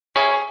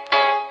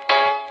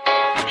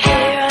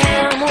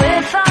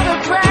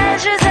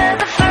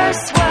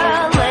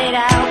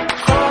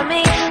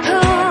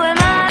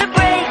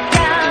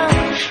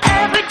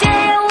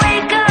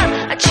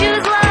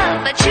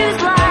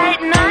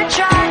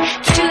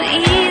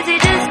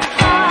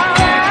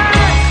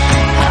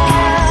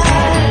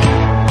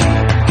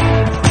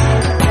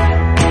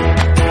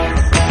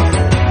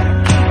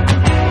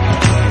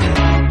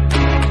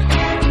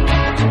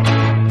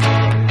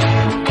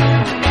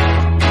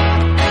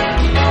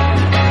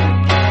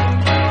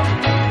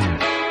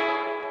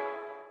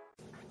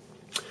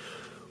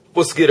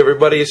What's good,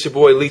 everybody? It's your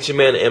boy Leechy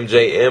Man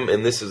MJM,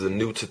 and this is a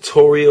new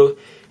tutorial.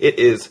 It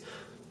is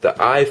the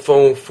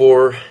iPhone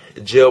 4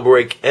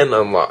 Jailbreak and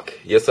Unlock.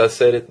 Yes, I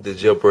said it, the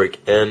Jailbreak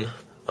and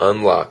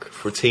Unlock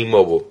for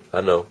T-Mobile.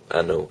 I know.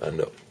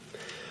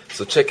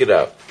 So check it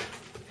out.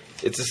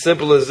 It's as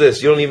simple as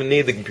this. You don't even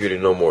need the computer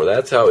no more.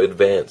 That's how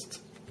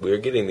advanced we're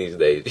getting these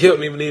days. You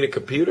don't even need a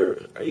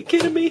computer? Are you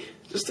kidding me?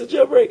 Just a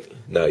jailbreak?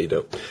 No, you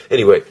don't.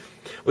 Anyway,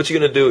 what you're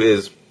going to do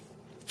is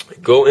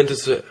go into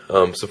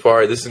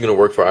Safari. This is going to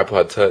work for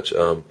iPod Touch.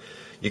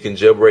 You can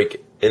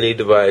jailbreak any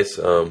device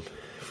from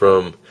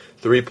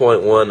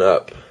 3.1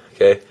 up.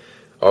 Okay.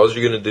 All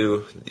you're going to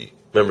do,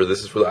 remember,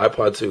 this is for the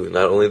iPod too,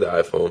 not only the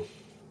iPhone.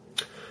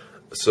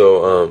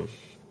 So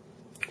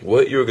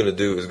what you're going to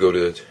do is go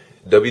to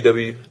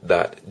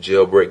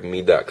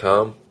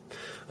www.jailbreakme.com.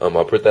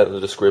 I'll put that in the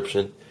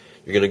description.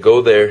 You're going to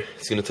go there.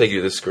 It's going to take you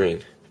to this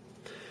screen.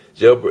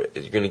 Jailbreak.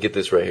 You're going to get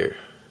this right here.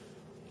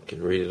 You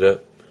can read it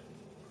up.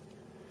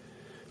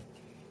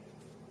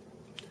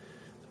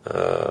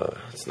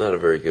 It's not a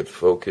very good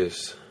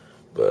focus,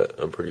 but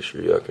I'm pretty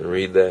sure y'all can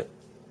read that.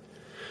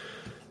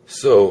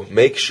 So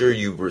make sure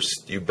you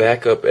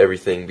back up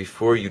everything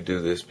before you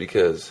do this,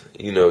 because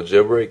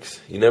jailbreaks,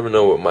 you never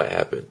know what might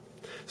happen.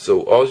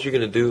 So all you're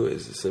gonna do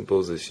is as simple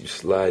as this: you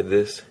slide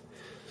this.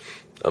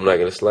 I'm not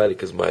gonna slide it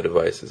because my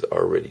device is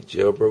already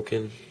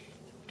jailbroken.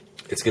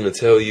 It's gonna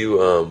tell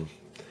you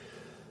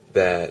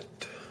that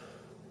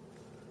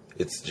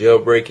it's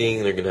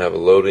jailbreaking. They're going to have a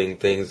loading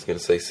thing. It's going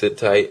to say sit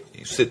tight.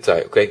 You sit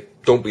tight, okay?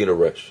 Don't be in a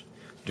rush.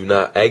 Do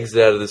not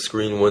exit out of the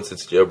screen once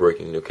it's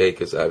jailbreaking, okay?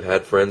 Because I've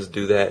had friends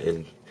do that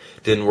and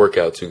it didn't work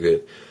out too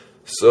good.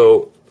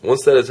 So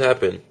once that has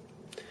happened,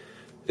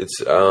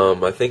 it's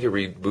I think it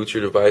reboots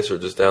your device or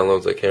just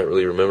downloads. I can't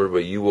really remember,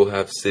 but you will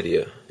have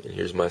Cydia. And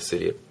here's my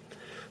Cydia.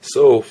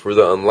 So for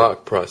the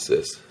unlock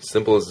process,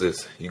 simple as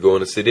this. You go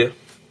into Cydia.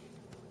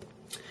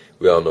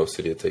 We all know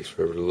Cydia takes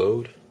forever to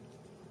load.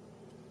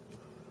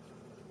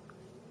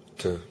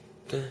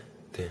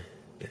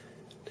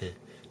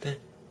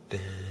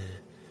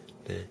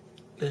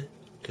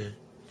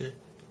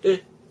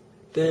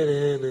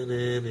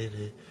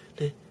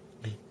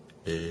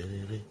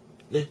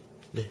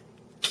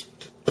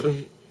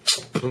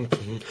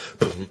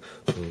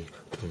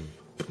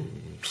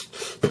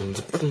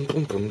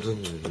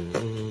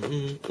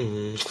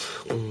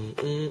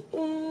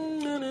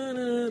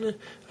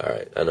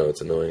 Alright, I know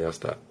it's annoying, I'll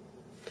stop.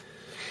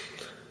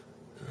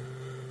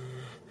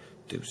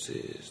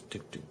 Deuces,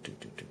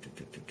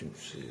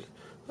 deuces.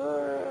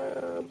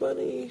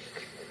 Bunny,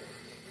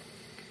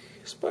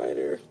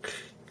 spider.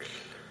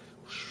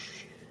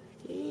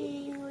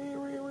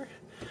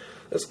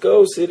 Let's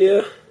go,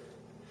 Cydia.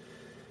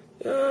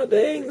 Ah,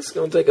 dang, this is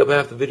gonna take up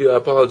half the video. I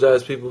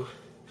apologize, people.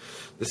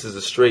 This is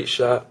a straight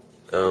shot.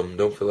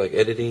 Don't feel like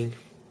editing.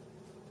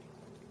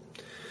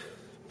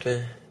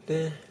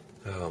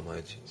 Oh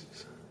my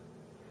Jesus.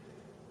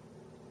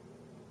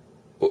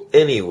 Well,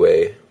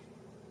 anyway.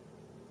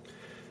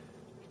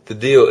 The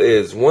deal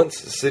is,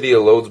 once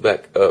Cydia loads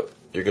back up,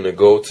 you're going to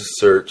go to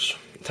search,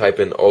 type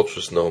in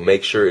Ultra Snow.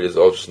 Make sure it is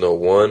Ultra Snow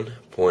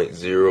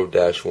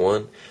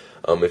 1.0-1.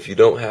 If you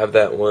don't have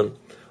that one,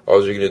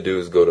 all you're going to do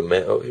is go to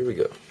oh, here we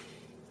go.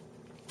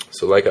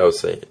 So like I was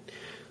saying,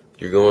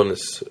 you're going to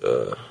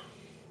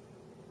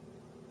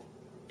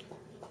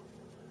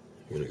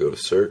you're going to go to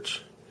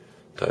search,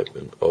 type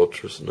in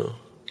Ultra Snow.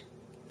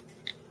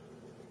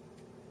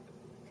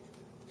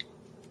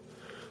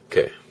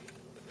 Okay.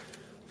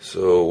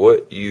 So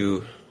what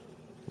you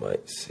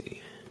might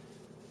see,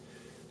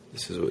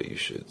 this is what you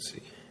should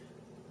see.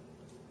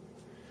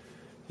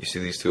 You see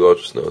these two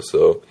Ultra Snow.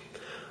 So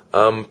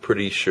I'm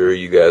pretty sure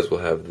you guys will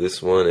have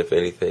this one, if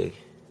anything,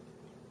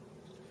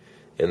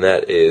 and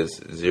that is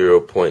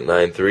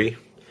 0.93.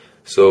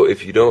 So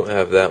if you don't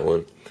have that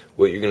one,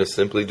 what you're going to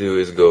simply do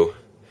is go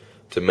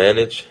to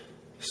Manage,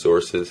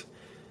 Sources,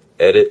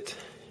 Edit.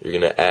 You're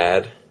going to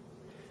add,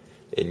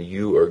 and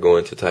you are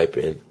going to type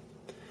in,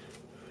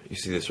 you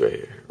see this right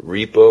here,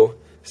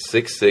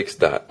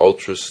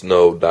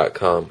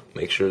 repo66.ultrasnow.com.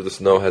 Make sure the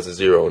snow has a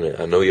 0 in it.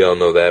 I know y'all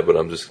know that, but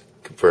I'm just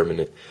confirming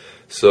it.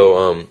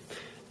 So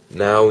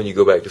now when you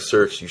go back to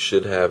search, you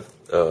should have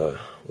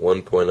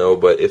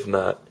 1.0, but if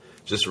not,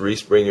 just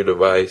respring your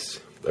device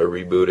or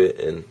reboot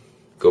it and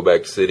go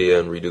back to Cydia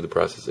and redo the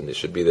process, and it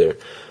should be there.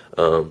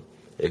 And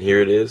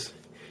here it is.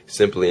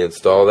 Simply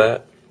install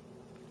that.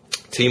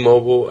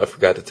 T-Mobile, I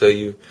forgot to tell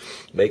you,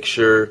 make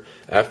sure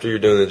after you're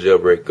doing the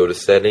jailbreak, go to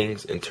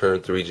settings and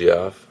turn 3G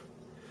off.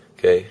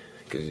 Okay?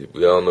 Because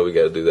we all know we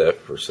got to do that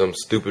for some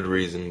stupid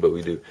reason, but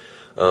we do.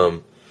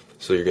 So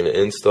you're going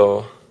to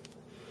install.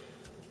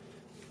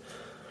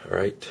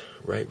 Right.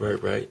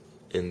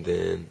 And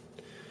then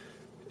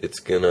it's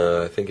going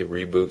to, I think it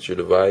reboots your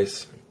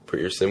device. Put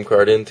your SIM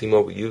card in,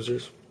 T-Mobile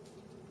users.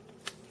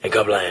 And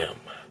kablam.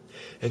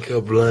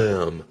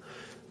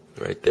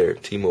 Right there,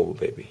 T-Mobile,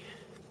 baby.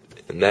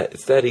 And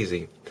it's that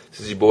easy.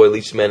 This is your boy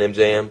Leechy Man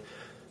MJM.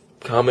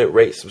 Comment,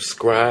 rate,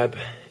 subscribe,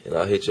 and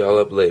I'll hit y'all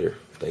up later.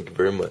 Thank you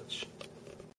very much.